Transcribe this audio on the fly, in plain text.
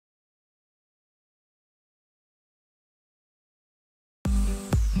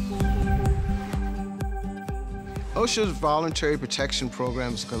OSHA's Voluntary Protection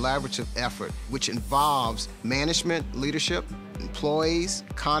Program is a collaborative effort which involves management, leadership, employees,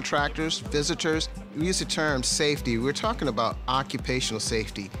 contractors, visitors. We use the term safety. We're talking about occupational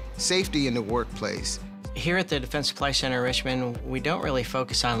safety, safety in the workplace. Here at the Defense Supply Center Richmond, we don't really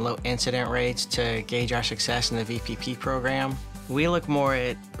focus on low incident rates to gauge our success in the VPP program. We look more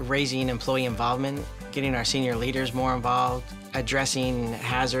at raising employee involvement, getting our senior leaders more involved, addressing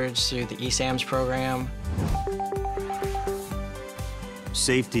hazards through the ESAMS program.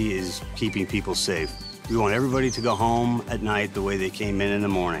 Safety is keeping people safe. We want everybody to go home at night the way they came in the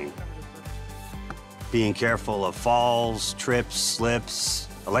morning. Being careful of falls, trips, slips,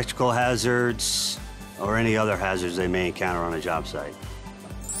 electrical hazards, or any other hazards they may encounter on a job site.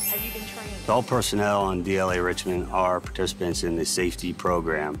 Have you been trained? All personnel on DLA Richmond are participants in the safety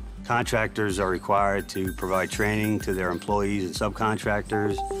program. Contractors are required to provide training to their employees and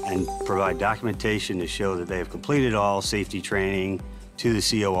subcontractors and provide documentation to show that they have completed all safety training to the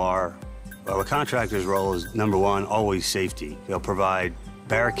COR. Well, the contractor's role is, number one, always safety. They'll provide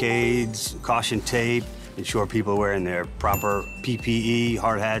barricades, caution tape, ensure people are wearing their proper PPE,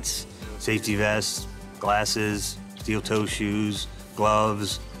 hard hats, safety vests, glasses, steel-toe shoes,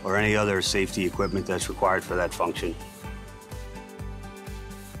 gloves, or any other safety equipment that's required for that function.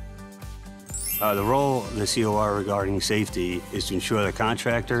 The role of the COR regarding safety is to ensure the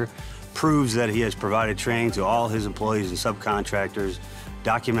contractor proves that he has provided training to all his employees and subcontractors,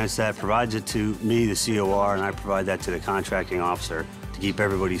 documents that, provides it to me, the COR, and I provide that to the contracting officer to keep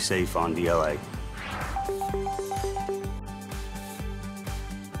everybody safe on DLA.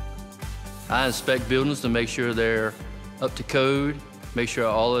 I inspect buildings to make sure they're up to code, make sure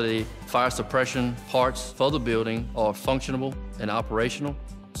all of the fire suppression parts for the building are functional and operational.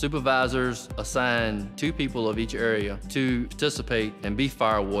 Supervisors assign 2 people of each area to participate and be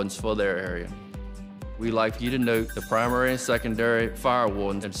fire wardens for their area. We like for you to note the primary and secondary fire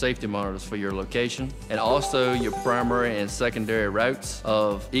wardens and safety monitors for your location, and also your primary and secondary routes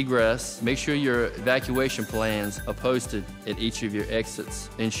of egress. Make sure your evacuation plans are posted at each of your exits,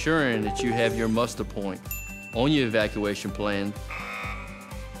 ensuring that you have your muster point on your evacuation plan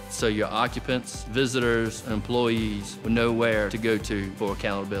so your occupants, visitors, and employees will know where to go to for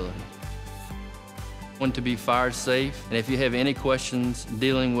accountability. Want to be fire safe, and if you have any questions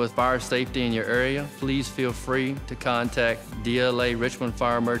dealing with fire safety in your area, please feel free to contact DLA Richmond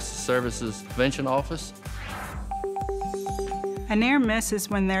Fire Emergency Services Prevention Office. A near miss is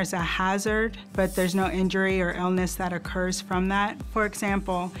when there's a hazard, but there's no injury or illness that occurs from that. For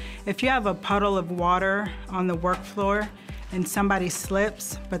example, if you have a puddle of water on the work floor and somebody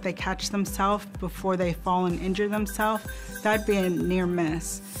slips, but they catch themselves before they fall and injure themselves, that'd be a near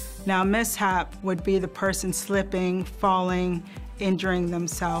miss. Now, mishap would be the person slipping, falling, injuring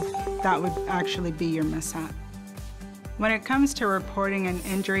themselves. That would actually be your mishap. When it comes to reporting an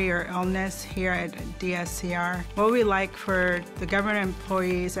injury or illness here at DSCR, what we like for the government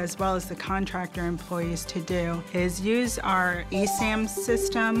employees as well as the contractor employees to do is use our ESAMS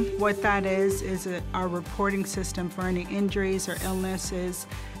system. What that is our reporting system for any injuries or illnesses,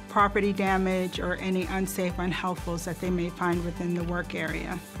 property damage, or any unsafe unhealthfuls that they may find within the work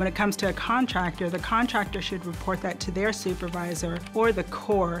area. When it comes to a contractor, the contractor should report that to their supervisor or the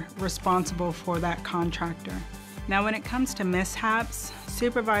corps responsible for that contractor. Now, when it comes to mishaps,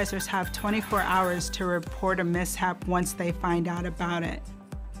 supervisors have 24 hours to report a mishap once they find out about it.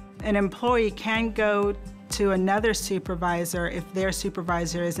 An employee can go to another supervisor if their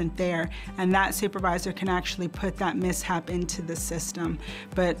supervisor isn't there, and that supervisor can actually put that mishap into the system.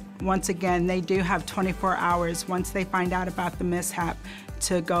 But once again, they do have 24 hours once they find out about the mishap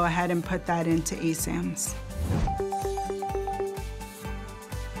to go ahead and put that into ESAMS.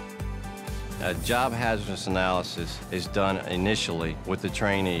 A job hazardness analysis is done initially with the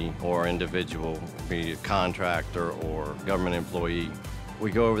trainee or individual, be it a contractor or government employee.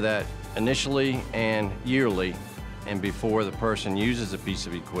 We go over that initially and yearly, and before the person uses a piece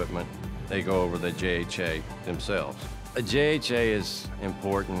of equipment, they go over the JHA themselves. A JHA is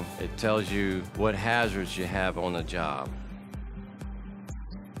important. It tells you what hazards you have on the job,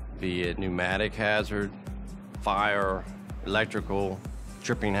 be it pneumatic hazard, fire, electrical,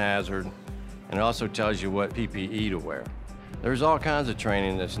 tripping hazard, and it also tells you what PPE to wear. There's all kinds of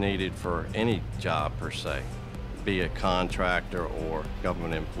training that's needed for any job per se, be a contractor or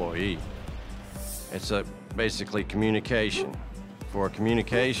government employee. It's basically communication. For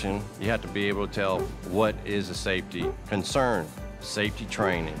communication, you have to be able to tell what is a safety concern, safety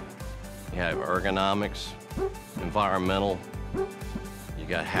training. You have ergonomics, environmental, you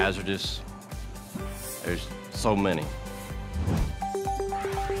got hazardous. There's so many.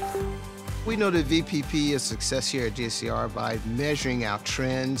 We know that VPP is a success here at JCR by measuring our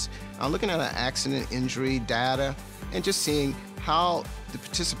trends, looking at our accident injury data, and just seeing how the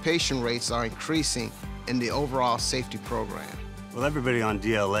participation rates are increasing in the overall safety program. Well, everybody on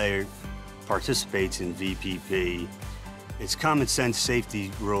DLA participates in VPP. It's common sense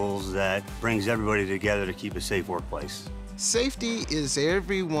safety rules that brings everybody together to keep a safe workplace. Safety is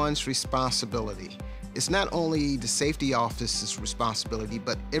everyone's responsibility. It's not only the safety office's responsibility,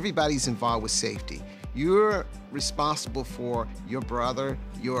 but everybody's involved with safety. You're responsible for your brother,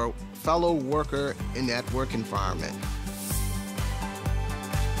 your fellow worker in that work environment.